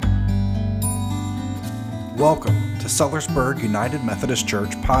Welcome to Sellersburg United Methodist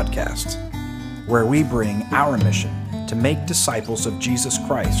Church podcast, where we bring our mission to make disciples of Jesus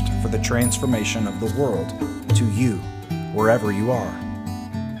Christ for the transformation of the world to you, wherever you are.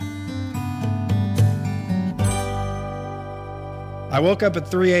 I woke up at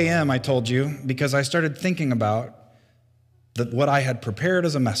 3 a.m., I told you, because I started thinking about what I had prepared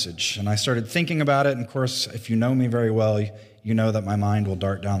as a message. And I started thinking about it, and of course, if you know me very well, you know that my mind will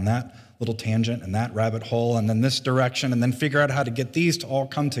dart down that little tangent and that rabbit hole and then this direction and then figure out how to get these to all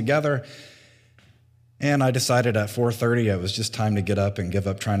come together. And I decided at 4:30 it was just time to get up and give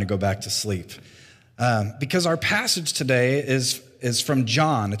up trying to go back to sleep. Because our passage today is from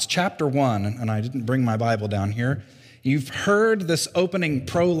John. It's chapter 1, and I didn't bring my Bible down here. You've heard this opening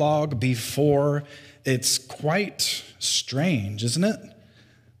prologue before. It's quite strange, isn't it?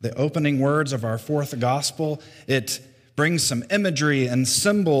 The opening words of our fourth gospel. It brings some imagery and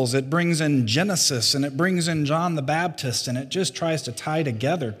symbols. It brings in Genesis, and it brings in John the Baptist, and it just tries to tie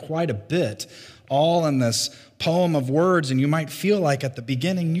together quite a bit, all in this poem of words. And you might feel like at the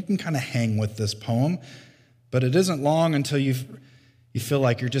beginning you can kind of hang with this poem, but it isn't long until you feel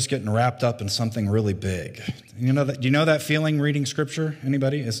like you're just getting wrapped up in something really big. You know that? Do you know that feeling reading Scripture?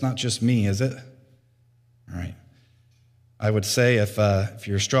 Anybody? It's not just me, is it? All right. I would say if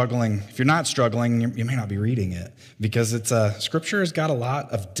you're struggling, if you're not struggling, you may not be reading it, because Scripture has got a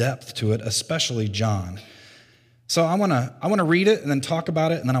lot of depth to it, especially John. So I want to read it and then talk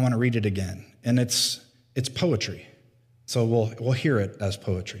about it, and then I want to read it again. And it's poetry, so we'll hear it as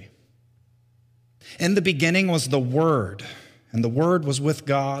poetry. In the beginning was the Word, and the Word was with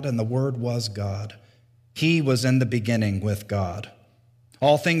God, and the Word was God. He was in the beginning with God.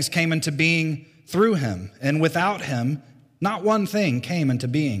 All things came into being through him, and without him not one thing came into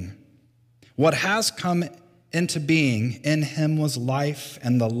being. What has come into being, in him was life,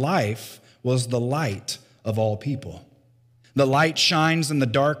 and the life was the light of all people. The light shines in the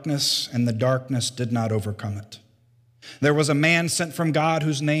darkness, and the darkness did not overcome it. There was a man sent from God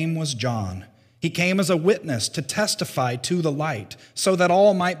whose name was John. He came as a witness to testify to the light, so that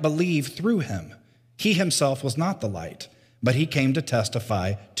all might believe through him. He himself was not the light, but he came to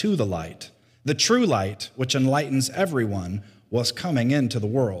testify to the light. The true light, which enlightens everyone, was coming into the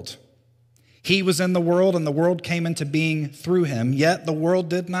world. He was in the world, and the world came into being through him, yet the world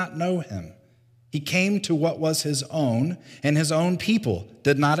did not know him. He came to what was his own, and his own people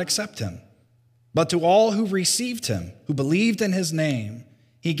did not accept him. But to all who received him, who believed in his name,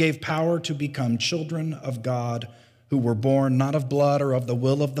 he gave power to become children of God, who were born not of blood or of the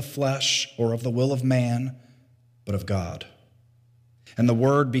will of the flesh or of the will of man, but of God. And the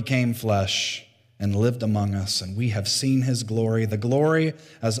Word became flesh and lived among us, and we have seen his glory, the glory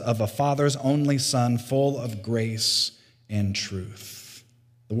as of a Father's only Son, full of grace and truth.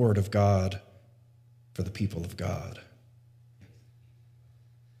 The Word of God for the people of God.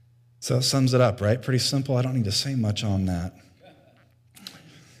 So it sums it up, right? Pretty simple. I don't need to say much on that.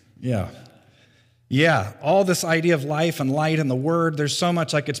 Yeah, all this idea of life and light and the Word, there's so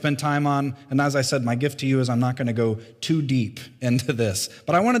much I could spend time on. And as I said, my gift to you is I'm not going to go too deep into this.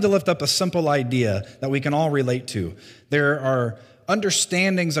 But I wanted to lift up a simple idea that we can all relate to. There are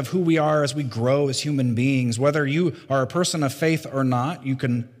understandings of who we are as we grow as human beings. Whether you are a person of faith or not, you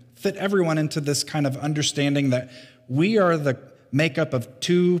can fit everyone into this kind of understanding that we are the makeup of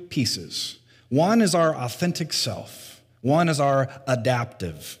two pieces. One is our authentic self. One is our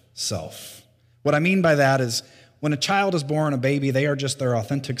adaptive self. What I mean by that is when a child is born, a baby, they are just their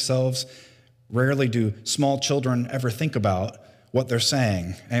authentic selves. Rarely do small children ever think about what they're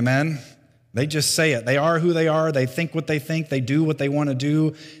saying. Amen? They just say it. They are who they are. They think what they think. They do what they want to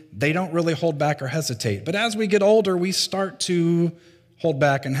do. They don't really hold back or hesitate. But as we get older, we start to hold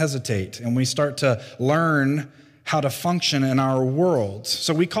back and hesitate, and we start to learn how to function in our world.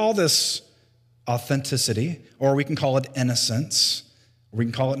 So we call this authenticity, or we can call it innocence. We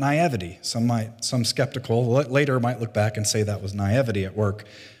can call it naivety. Some skeptical later might look back and say that was naivety at work.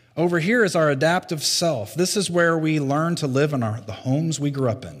 Over here is our adaptive self. This is where we learn to live in the homes we grew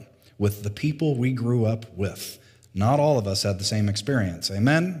up in, with the people we grew up with. Not all of us had the same experience.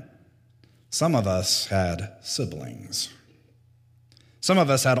 Amen? Some of us had siblings. Some of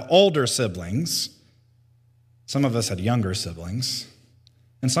us had older siblings. Some of us had younger siblings.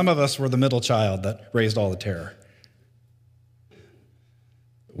 And some of us were the middle child that raised all the terror.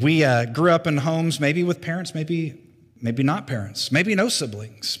 We grew up in homes maybe with parents, maybe not parents, maybe no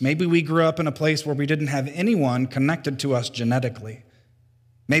siblings. Maybe we grew up in a place where we didn't have anyone connected to us genetically.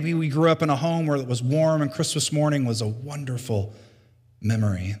 Maybe we grew up in a home where it was warm and Christmas morning was a wonderful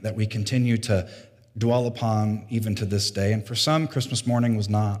memory that we continue to dwell upon even to this day. And for some, Christmas morning was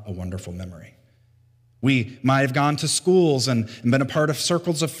not a wonderful memory. We might have gone to schools and been a part of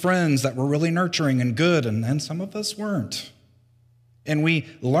circles of friends that were really nurturing and good, and some of us weren't. And we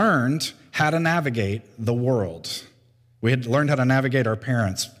learned how to navigate the world. We had learned how to navigate our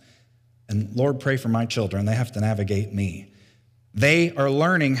parents. And Lord, pray for my children. They have to navigate me. They are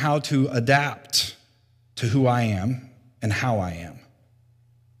learning how to adapt to who I am and how I am.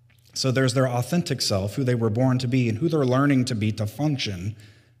 So there's their authentic self, who they were born to be, and who they're learning to be to function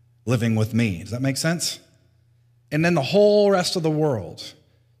living with me. Does that make sense? And then the whole rest of the world.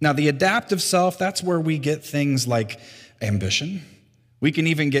 Now, the adaptive self, that's where we get things like ambition. We can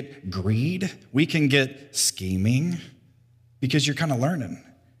even get greed. We can get scheming, because you're kind of learning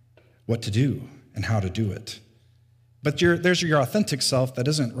what to do and how to do it. But there's your authentic self that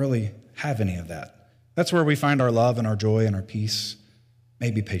doesn't really have any of that. That's where we find our love and our joy and our peace,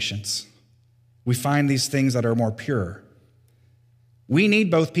 maybe patience. We find these things that are more pure. We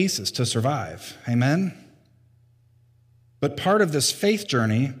need both pieces to survive. Amen? But part of this faith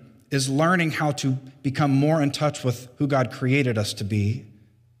journey is learning how to become more in touch with who God created us to be.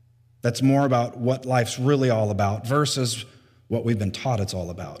 That's more about what life's really all about versus what we've been taught it's all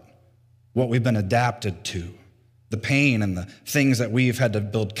about, what we've been adapted to, the pain and the things that we've had to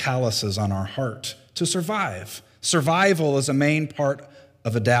build calluses on our heart to survive. Survival is a main part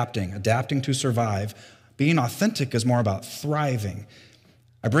of adapting to survive. Being authentic is more about thriving.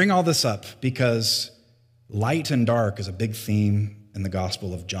 I bring all this up because light and dark is a big theme in the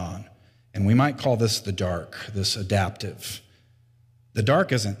Gospel of John. And we might call this the dark, this adaptive. The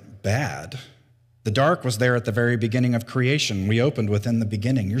dark isn't bad. The dark was there at the very beginning of creation. We opened with in the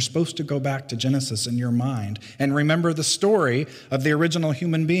beginning. You're supposed to go back to Genesis in your mind and remember the story of the original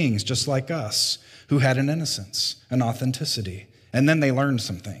human beings, just like us, who had an innocence, an authenticity. And then they learned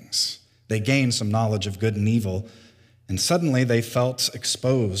some things. They gained some knowledge of good and evil. And suddenly they felt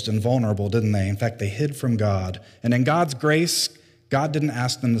exposed and vulnerable, didn't they? In fact, they hid from God. And in God's grace, God didn't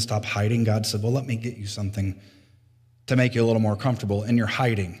ask them to stop hiding. God said, well, let me get you something to make you a little more comfortable, and you're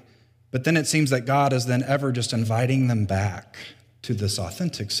hiding. But then it seems that God is then ever just inviting them back to this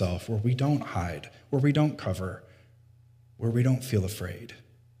authentic self where we don't hide, where we don't cover, where we don't feel afraid.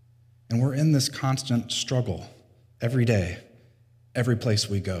 And we're in this constant struggle every day, every place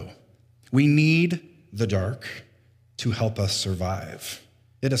we go. We need the dark to help us survive.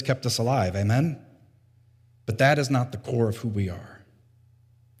 It has kept us alive, amen? But that is not the core of who we are.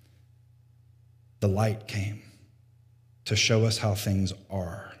 The light came to show us how things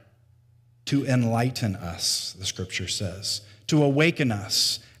are, to enlighten us, the scripture says, to awaken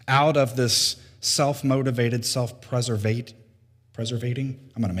us out of this self-motivated, self-preservating,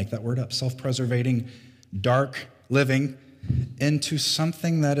 I'm going to make that word up, self-preservating, dark living into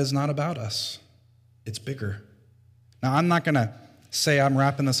something that is not about us. It's bigger. Now, I'm not going to say I'm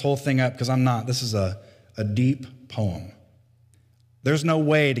wrapping this whole thing up because I'm not. This is a deep poem. There's no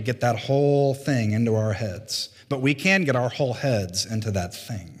way to get that whole thing into our heads, but we can get our whole heads into that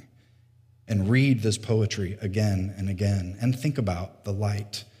thing and read this poetry again and again and think about the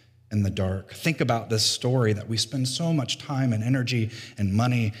light and the dark. Think about this story that we spend so much time and energy and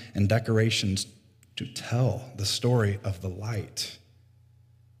money and decorations to tell, the story of the light.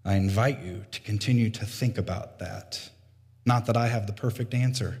 I invite you to continue to think about that. Not that I have the perfect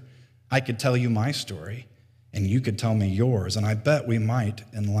answer. I could tell you my story, and you could tell me yours, and I bet we might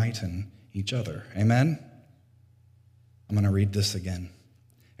enlighten each other. Amen? I'm going to read this again.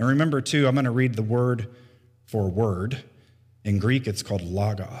 And remember, too, I'm going to read the word for word. In Greek, it's called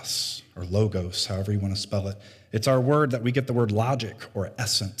logos, or logos, however you want to spell it. It's our word that we get the word logic, or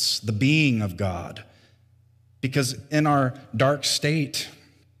essence, the being of God. Because in our dark state,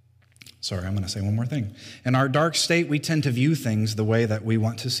 I'm going to say one more thing. In our dark state, we tend to view things the way that we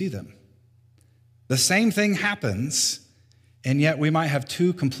want to see them. The same thing happens, and yet we might have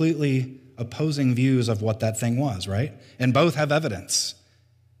two completely opposing views of what that thing was, right? And both have evidence.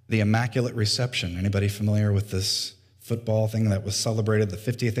 The Immaculate Reception. Anybody familiar with this football thing that was celebrated the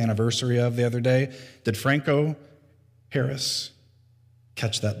 50th anniversary of the other day? Did Franco Harris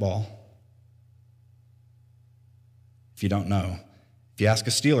catch that ball? If you don't know. If you ask a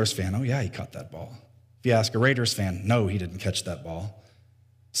Steelers fan, oh yeah, he caught that ball. If you ask a Raiders fan, no, he didn't catch that ball.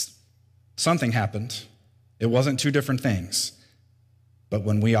 Something happened. It wasn't two different things. But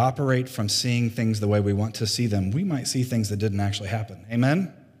when we operate from seeing things the way we want to see them, we might see things that didn't actually happen.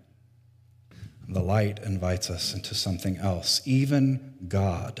 Amen? The light invites us into something else, even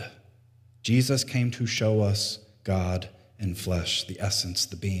God. Jesus came to show us God in flesh, the essence,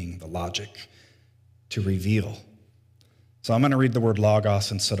 the being, the logic, to reveal. So I'm going to read the word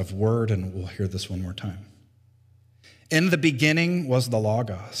logos instead of word, and we'll hear this one more time. In the beginning was the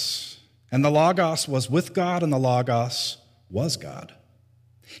logos, And the Logos was with God, and the Logos was God.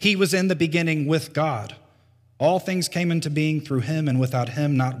 He was in the beginning with God. All things came into being through him, and without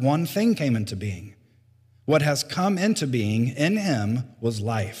him not one thing came into being. What has come into being in him was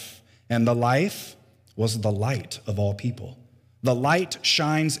life, and the life was the light of all people. The light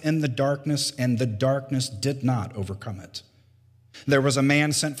shines in the darkness, and the darkness did not overcome it. There was a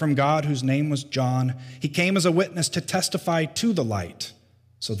man sent from God whose name was John. He came as a witness to testify to the light,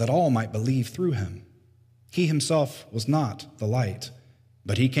 so that all might believe through him. He himself was not the light,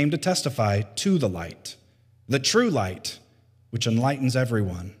 but he came to testify to the light. The true light, which enlightens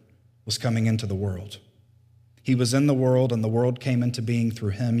everyone, was coming into the world. He was in the world, and the world came into being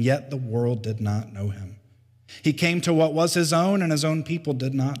through him, yet the world did not know him. He came to what was his own, and his own people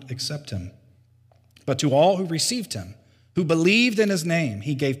did not accept him. But to all who received him, who believed in his name,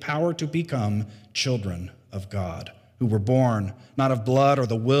 he gave power to become children of God, who were born not of blood or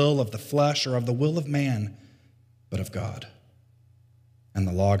the will of the flesh or of the will of man, but of God. And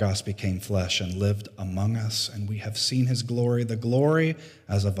the Logos became flesh and lived among us, and we have seen his glory, the glory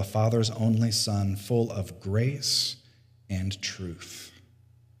as of a Father's only Son, full of grace and truth.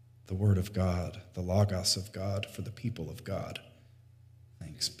 The word of God, the Logos of God for the people of God.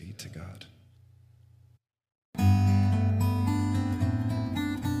 Thanks be to God.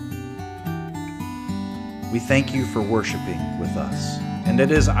 We thank you for worshiping with us, and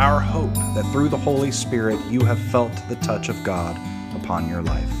it is our hope that through the Holy Spirit you have felt the touch of God upon your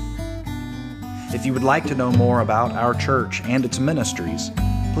life. If you would like to know more about our church and its ministries,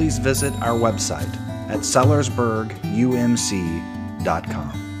 please visit our website at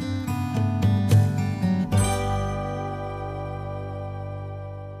sellersburgumc.com.